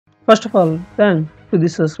First of all, thanks to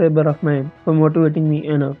this subscriber of mine for motivating me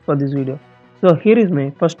enough for this video. So here is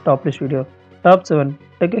my first top list video, Top 7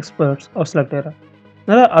 Tech Experts of Slugterra.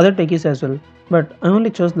 There are other techies as well, but I only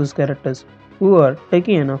chose those characters who are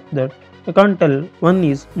techie enough that I can't tell one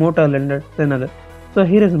is more talented than other. So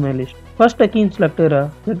here is my list. First techie in Slugterra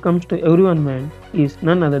that comes to everyone's mind is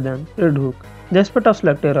none other than Red Hook, the expert of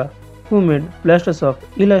Slugterra who made blasters of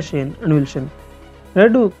Eli Shane and Will Shane.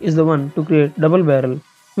 Red Hook is the one to create double barrel,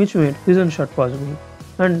 which made fusion shot possible,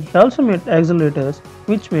 and he also made accelerators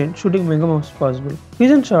which made shooting megamorphs possible.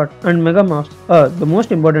 Fusion shot and megamorphs are the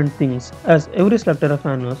most important things, as every Slugterra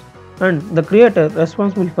fan knows, and the creator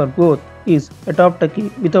responsible for both is a top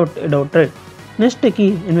techie without a doubt, right? Next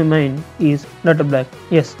techie in my mind is Dr.Black.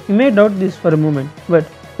 Yes, you may doubt this for a moment, but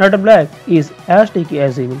Dr.Black is as techie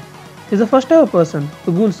as evil. He is the first ever person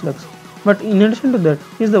to ghoul slugs, but in addition to that,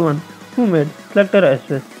 he is the one who made Slugterra as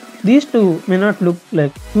well. These two may not look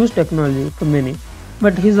like huge technology to many,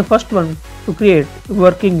 but he is the first one to create a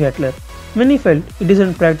working Gatler. Many felt it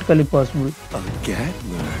isn't practically possible. A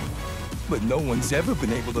Gatler? But no one's ever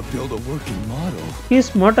been able to build a working model. He is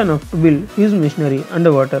smart enough to build huge machinery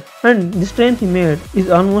underwater, and the strength he made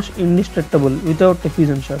is almost indestructible without a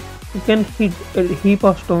fusion shot. It can hit a heap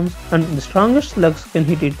of stones, and the strongest slugs can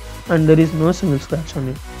hit it, and there is no single scratch on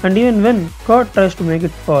it. And even when God tries to make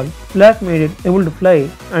it fall, Black made it able to fly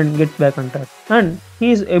and get back on track. And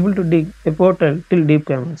he is able to dig a portal till deep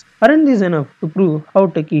caverns. Aren't these enough to prove how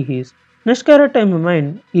techie he is? Next character in my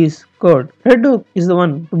mind is God. Red Hook is the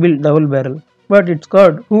one to build double barrel, but it's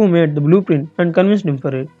God who made the blueprint and convinced him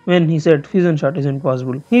for it when he said fusion shot isn't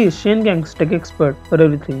possible. He is Shane Gang's tech expert for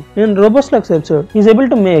everything. In RoboSlugs episode, he is able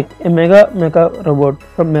to make a mecha robot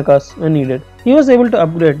from mechas when needed. He was able to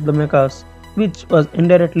upgrade the mechas, which was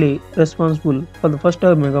indirectly responsible for the first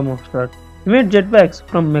ever megamorph start. He made jetpacks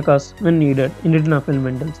from mechas when needed in Return of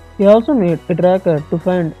Elementals. He also made a tracker to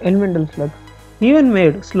find elemental slugs. He even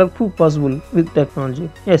made slug poop possible with technology.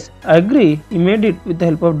 Yes, I agree, he made it with the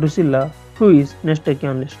help of Drucilla, who is next techie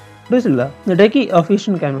on list. Drucilla, the techie of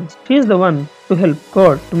Asian caverns. She is the one to help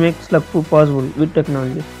God to make slug poop possible with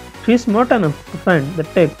technology. She is smart enough to find the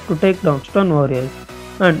tech to take down stone warriors,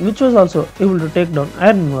 and which was also able to take down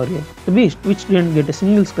iron warrior, the beast which didn't get a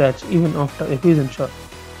single scratch even after a fusion shot.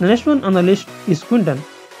 The next one on the list is Quinton,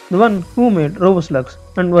 the one who made RoboSlugs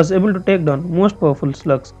and was able to take down most powerful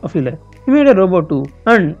slugs of Eli. He made a robot too,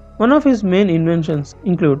 and one of his main inventions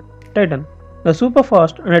include Titan, the super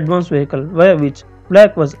fast and advanced vehicle via which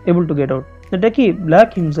Black was able to get out. The techie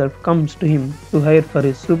Black himself comes to him to hire for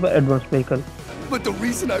his super advanced vehicle. But the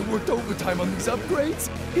reason I worked overtime on these upgrades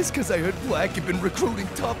is because I heard Black had been recruiting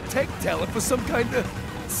top tech talent for some kind of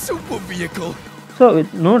super vehicle. So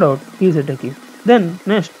with no doubt, he is a techie. Then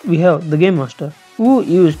next we have the Game Master, who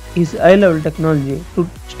used his high-level technology to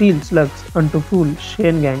steal slugs and to fool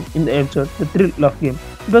Shane Gang in the episode The Thrill of Game.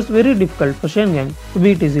 It was very difficult for Shane Gang to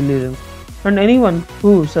beat his illusions, and anyone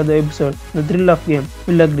who saw the episode The Thrill of Game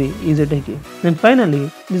will agree he is a techie. Then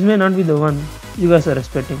finally, this may not be the one you guys are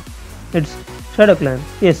expecting. It's Shadow Clan.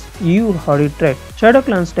 Yes, you heard it right. Shadow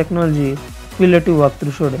Clan's technology will let you walk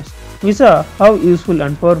through shadows. We saw how useful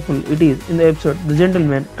and powerful it is in the episode The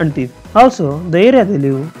Gentleman and Thief. Also, the area they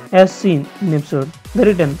live, as seen in episode The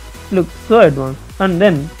Return, looks so advanced. And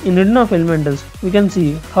then, in Return of Elementals, we can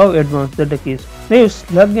see how advanced the tech is. They use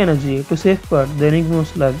slug energy to safeguard the Enigma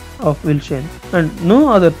slug of Will Shane, and no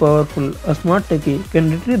other powerful or smart techie can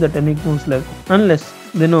retrieve that Enigma slug unless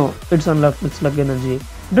they know it's unlocked with slug energy.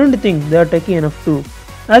 Don't you think they are techie enough too?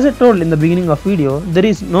 As I told in the beginning of video, there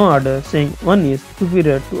is no order saying one is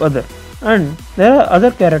superior to other. And there are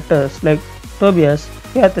other characters like Tobias,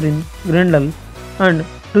 Catherine, Grendel, and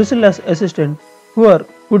Drucilla's assistant who are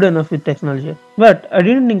good enough with technology. But I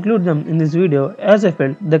didn't include them in this video as I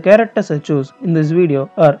felt the characters I chose in this video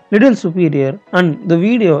are little superior and the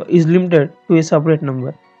video is limited to a separate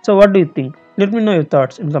number. So what do you think? Let me know your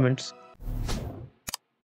thoughts in comments.